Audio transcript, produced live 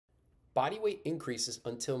Body weight increases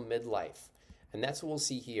until midlife, and that's what we'll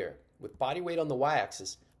see here, with body weight on the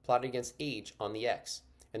y-axis plotted against age on the x.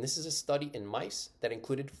 And this is a study in mice that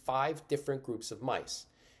included 5 different groups of mice.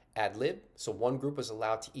 Ad lib, so one group was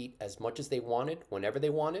allowed to eat as much as they wanted, whenever they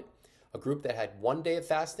wanted. A group that had 1 day of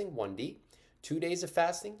fasting, 1D, 2 days of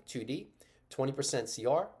fasting, 2D, 20%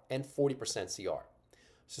 CR, and 40% CR.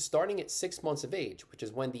 So starting at 6 months of age, which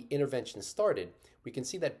is when the intervention started, we can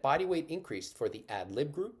see that body weight increased for the ad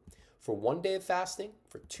lib group, for 1 day of fasting,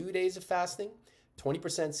 for 2 days of fasting,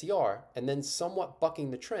 20% CR, and then somewhat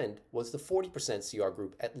bucking the trend was the 40% CR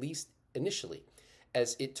group, at least initially,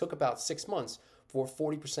 as it took about 6 months for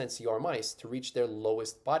 40% CR mice to reach their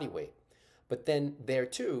lowest body weight. But then there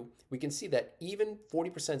too, we can see that even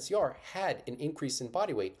 40% CR had an increase in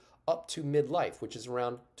body weight up to midlife, which is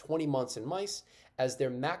around 20 months in mice, as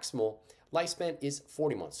their maximal lifespan is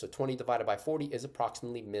 40 months. So 20 divided by 40 is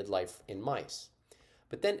approximately midlife in mice.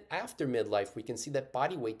 But then after midlife, we can see that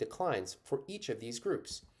body weight declines for each of these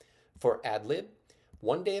groups. For ad lib,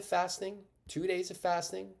 1 day of fasting, 2 days of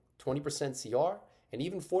fasting, 20% CR, and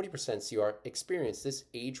even 40% CR experience this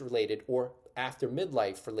age-related or after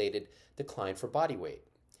midlife-related decline for body weight.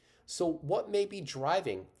 So what may be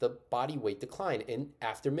driving the body weight decline in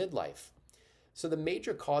after midlife? So the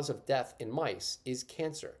major cause of death in mice is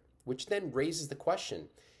cancer, which then raises the question,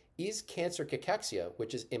 is cancer cachexia,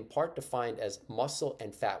 which is in part defined as muscle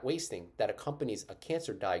and fat wasting that accompanies a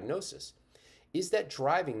cancer diagnosis, is that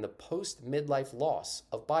driving the post-midlife loss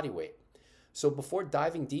of body weight? So before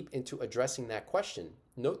diving deep into addressing that question,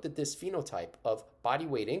 note that this phenotype of body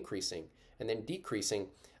weight increasing and then decreasing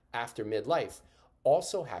after midlife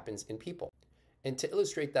also happens in people. And to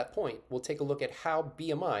illustrate that point, we'll take a look at how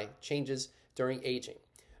BMI changes during aging.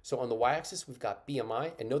 So on the y-axis, we've got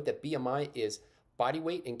BMI, and note that BMI is body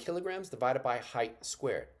weight in kilograms divided by height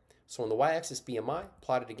squared. So on the y-axis, BMI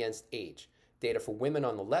plotted against age. Data for women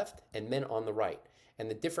on the left and men on the right. And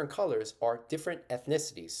the different colors are different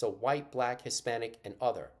ethnicities, so white, black, Hispanic, and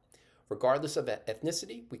other. Regardless of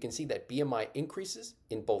ethnicity, we can see that BMI increases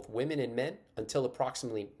in both women and men until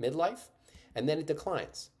approximately midlife, and then it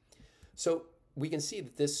declines. So we can see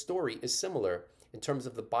that this story is similar in terms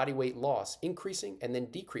of the body weight loss increasing and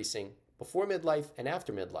then decreasing before midlife and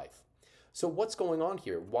after midlife. So what's going on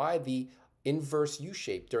here? Why the inverse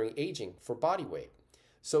U-shape during aging for body weight?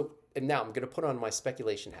 So and now I'm going to put on my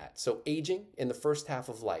speculation hat. So aging in the first half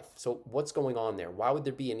of life. So what's going on there? Why would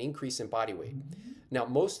there be an increase in body weight? Now,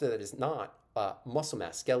 most of that is not muscle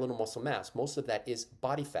mass, skeletal muscle mass. Most of that is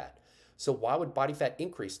body fat. So why would body fat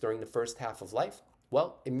increase during the first half of life?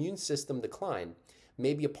 Well, immune system decline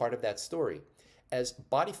may be a part of that story, as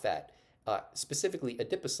body fat, specifically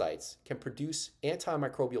adipocytes, can produce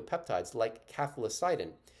antimicrobial peptides like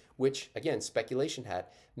cathelicidin, which, again, speculation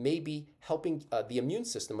hat, may be helping the immune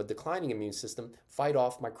system, a declining immune system, fight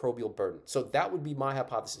off microbial burden. So that would be my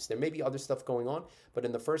hypothesis. There may be other stuff going on, but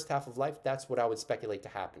in the first half of life, that's what I would speculate to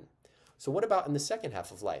happen. So what about in the second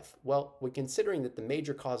half of life? Well, we're considering that the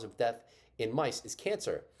major cause of death in mice is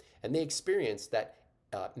cancer, and they experience that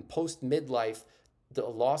in post-midlife, the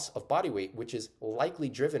loss of body weight, which is likely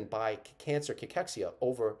driven by cancer cachexia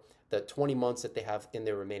over the 20 months that they have in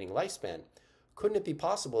their remaining lifespan. Couldn't it be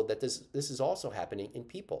possible that this is also happening in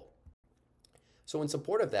people? So in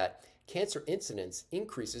support of that, cancer incidence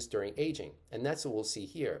increases during aging, and that's what we'll see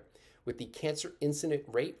here, with the cancer incident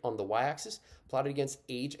rate on the y-axis plotted against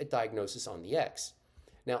age at diagnosis on the x.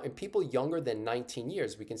 Now, in people younger than 19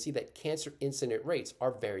 years, we can see that cancer incident rates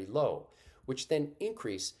are very low, which then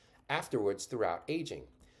increase afterwards throughout aging,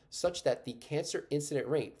 such that the cancer incident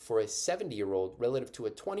rate for a 70-year-old relative to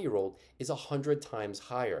a 20-year-old is 100 times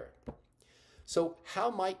higher. So how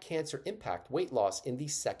might cancer impact weight loss in the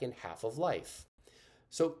second half of life?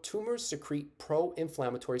 So tumors secrete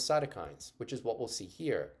pro-inflammatory cytokines, which is what we'll see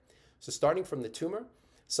here. So starting from the tumor,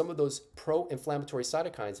 some of those pro-inflammatory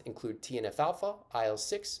cytokines include TNF-alpha,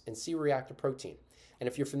 IL-6, and C-reactive protein. And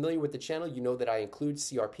if you're familiar with the channel, you know that I include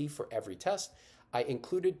CRP for every test. I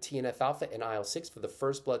included TNF-alpha and IL-6 for the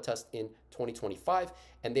first blood test in 2025,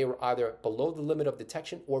 and they were either below the limit of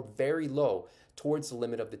detection or very low towards the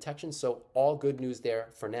limit of detection, so all good news there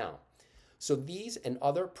for now. So these and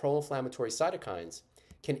other pro-inflammatory cytokines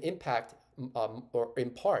can impact or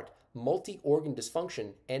impart multi-organ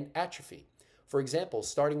dysfunction and atrophy. For example,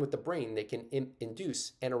 starting with the brain, they can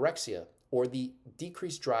induce anorexia or the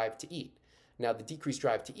decreased drive to eat. Now, the decreased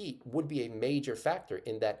drive to eat would be a major factor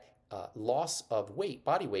in that loss of weight,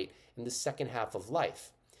 body weight, in the second half of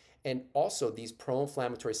life. And also, these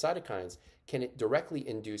pro-inflammatory cytokines can directly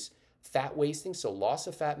induce fat wasting, so loss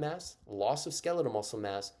of fat mass, loss of skeletal muscle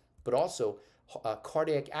mass, but also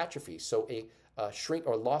cardiac atrophy, so shrink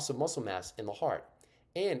or loss of muscle mass in the heart.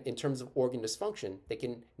 And in terms of organ dysfunction, they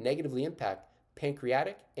can negatively impact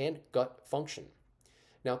pancreatic and gut function.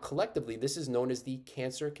 Now, collectively, this is known as the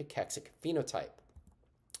cancer cachexic phenotype.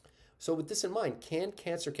 So with this in mind, can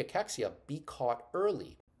cancer cachexia be caught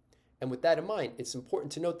early? And with that in mind, it's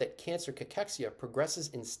important to note that cancer cachexia progresses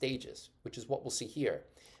in stages, which is what we'll see here.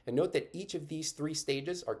 And note that each of these 3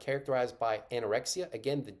 stages are characterized by anorexia,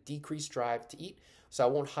 again, the decreased drive to eat, so I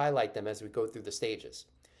won't highlight them as we go through the stages.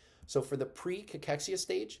 So for the pre-cachexia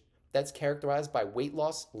stage, that's characterized by weight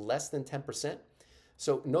loss less than 10%.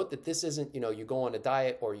 So note that this isn't, you go on a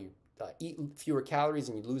diet or you eat fewer calories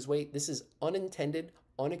and you lose weight. This is unintended,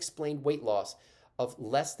 unexplained weight loss of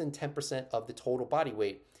less than 10% of the total body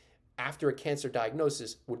weight after a cancer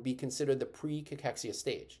diagnosis would be considered the pre-cachexia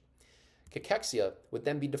stage. Cachexia would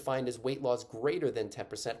then be defined as weight loss greater than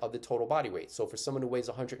 10% of the total body weight. So for someone who weighs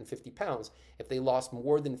 150 pounds, if they lost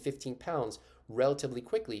more than 15 pounds relatively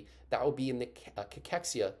quickly, that would be in the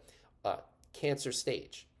cachexia cancer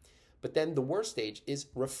stage. But then the worst stage is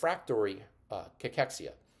refractory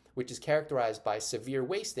cachexia, which is characterized by severe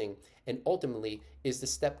wasting and ultimately is the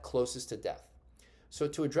step closest to death. So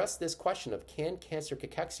to address this question of can cancer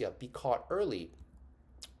cachexia be caught early,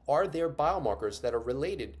 are there biomarkers that are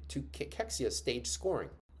related to cachexia stage scoring?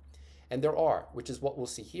 And there are, which is what we'll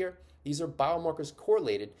see here. These are biomarkers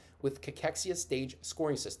correlated with cachexia stage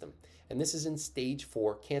scoring system, and this is in stage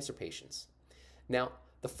 4 cancer patients. Now,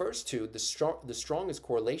 the first two, the strongest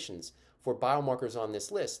correlations for biomarkers on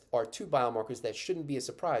this list are 2 biomarkers that shouldn't be a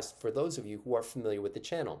surprise for those of you who are familiar with the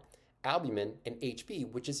channel, albumin and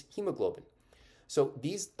HB, which is hemoglobin. So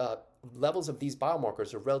these levels of these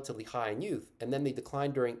biomarkers are relatively high in youth, and then they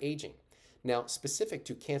decline during aging. Now, specific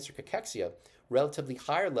to cancer cachexia, relatively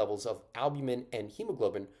higher levels of albumin and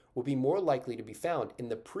hemoglobin will be more likely to be found in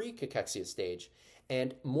the pre-cachexia stage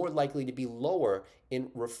and more likely to be lower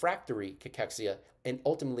in refractory cachexia and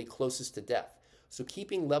ultimately closest to death. So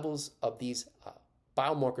keeping levels of these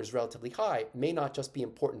biomarkers relatively high may not just be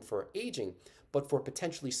important for aging, but for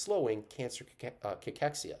potentially slowing cancer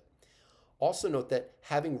cachexia. Also note that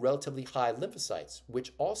having relatively high lymphocytes,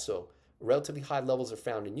 which also relatively high levels are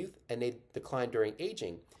found in youth and they decline during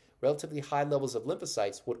aging, relatively high levels of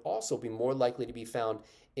lymphocytes would also be more likely to be found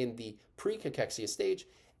in the pre-cachexia stage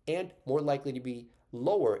and more likely to be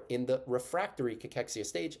lower in the refractory cachexia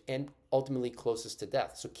stage and ultimately closest to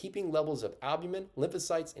death. So keeping levels of albumin,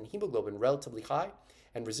 lymphocytes, and hemoglobin relatively high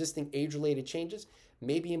and resisting age-related changes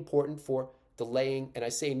may be important for delaying, and I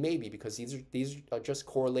say maybe because these are just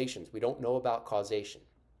correlations. We don't know about causation.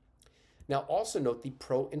 Now also note the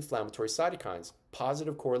pro-inflammatory cytokines,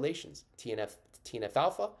 positive correlations,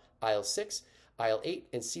 TNF-alpha, IL-6, IL-8,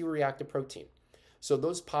 and C-reactive protein. So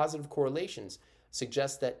those positive correlations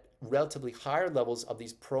suggest that relatively higher levels of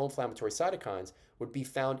these pro-inflammatory cytokines would be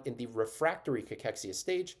found in the refractory cachexia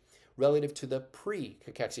stage relative to the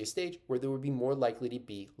pre-cachexia stage where they would be more likely to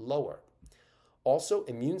be lower. Also,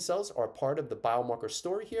 immune cells are part of the biomarker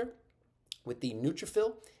story here with the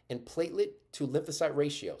neutrophil and platelet to lymphocyte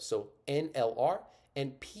ratio, so NLR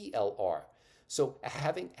and PLR. So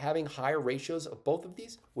having higher ratios of both of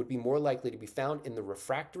these would be more likely to be found in the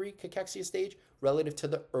refractory cachexia stage relative to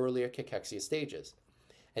the earlier cachexia stages.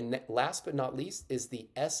 And last but not least is the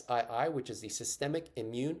SII, which is the Systemic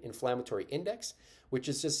Immune Inflammatory Index, which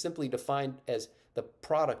is just simply defined as the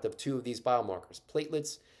product of 2 of these biomarkers,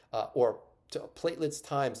 platelets platelets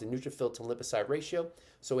times the neutrophil to lymphocyte ratio.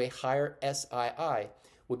 So a higher SII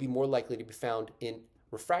would be more likely to be found in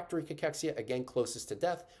refractory cachexia, again closest to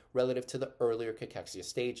death, relative to the earlier cachexia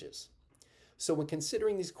stages. So when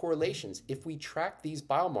considering these correlations, if we track these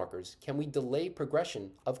biomarkers, can we delay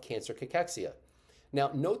progression of cancer cachexia?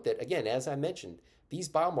 Now note that, again, as I mentioned, these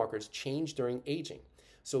biomarkers change during aging.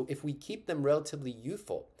 So if we keep them relatively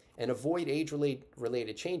youthful and avoid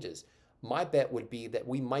age-related changes, my bet would be that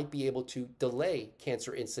we might be able to delay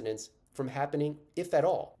cancer incidence from happening, if at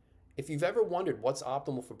all. If you've ever wondered what's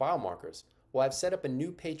optimal for biomarkers, well, I've set up a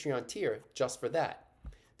new Patreon tier just for that.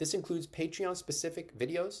 This includes Patreon-specific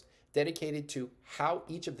videos dedicated to how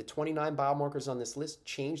each of the 29 biomarkers on this list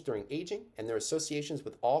change during aging and their associations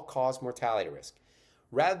with all-cause mortality risk.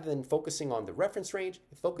 Rather than focusing on the reference range,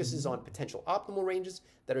 it focuses on potential optimal ranges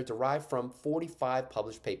that are derived from 45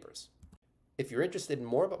 published papers. If you're interested in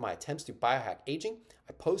more about my attempts to biohack aging,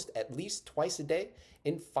 I post at least twice a day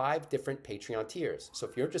in 5 different Patreon tiers. So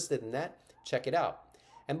if you're interested in that, check it out.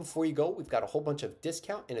 And before you go, we've got a whole bunch of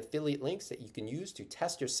discount and affiliate links that you can use to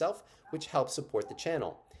test yourself, which helps support the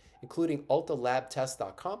channel, including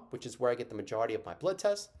ultralabtest.com, which is where I get the majority of my blood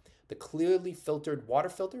tests, the clearly filtered water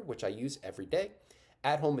filter, which I use every day,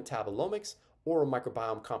 at-home metabolomics, oral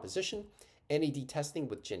microbiome composition, NAD testing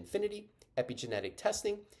with Ginfinity, epigenetic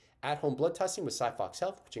testing, at-home blood testing with SciFox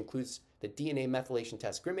Health, which includes the DNA methylation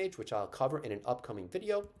test GrimAge, which I'll cover in an upcoming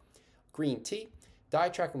video, green tea,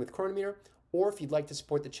 diet tracking with Chronometer, or if you'd like to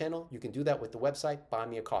support the channel, you can do that with the website Buy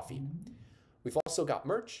Me a Coffee. We've also got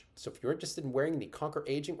merch, so if you're interested in wearing the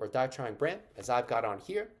ConquerAging or Diet Trying brand, as I've got on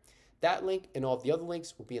here, that link and all of the other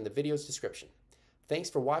links will be in the video's description. Thanks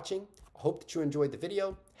for watching. I hope that you enjoyed the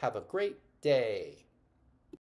video. Have a great day.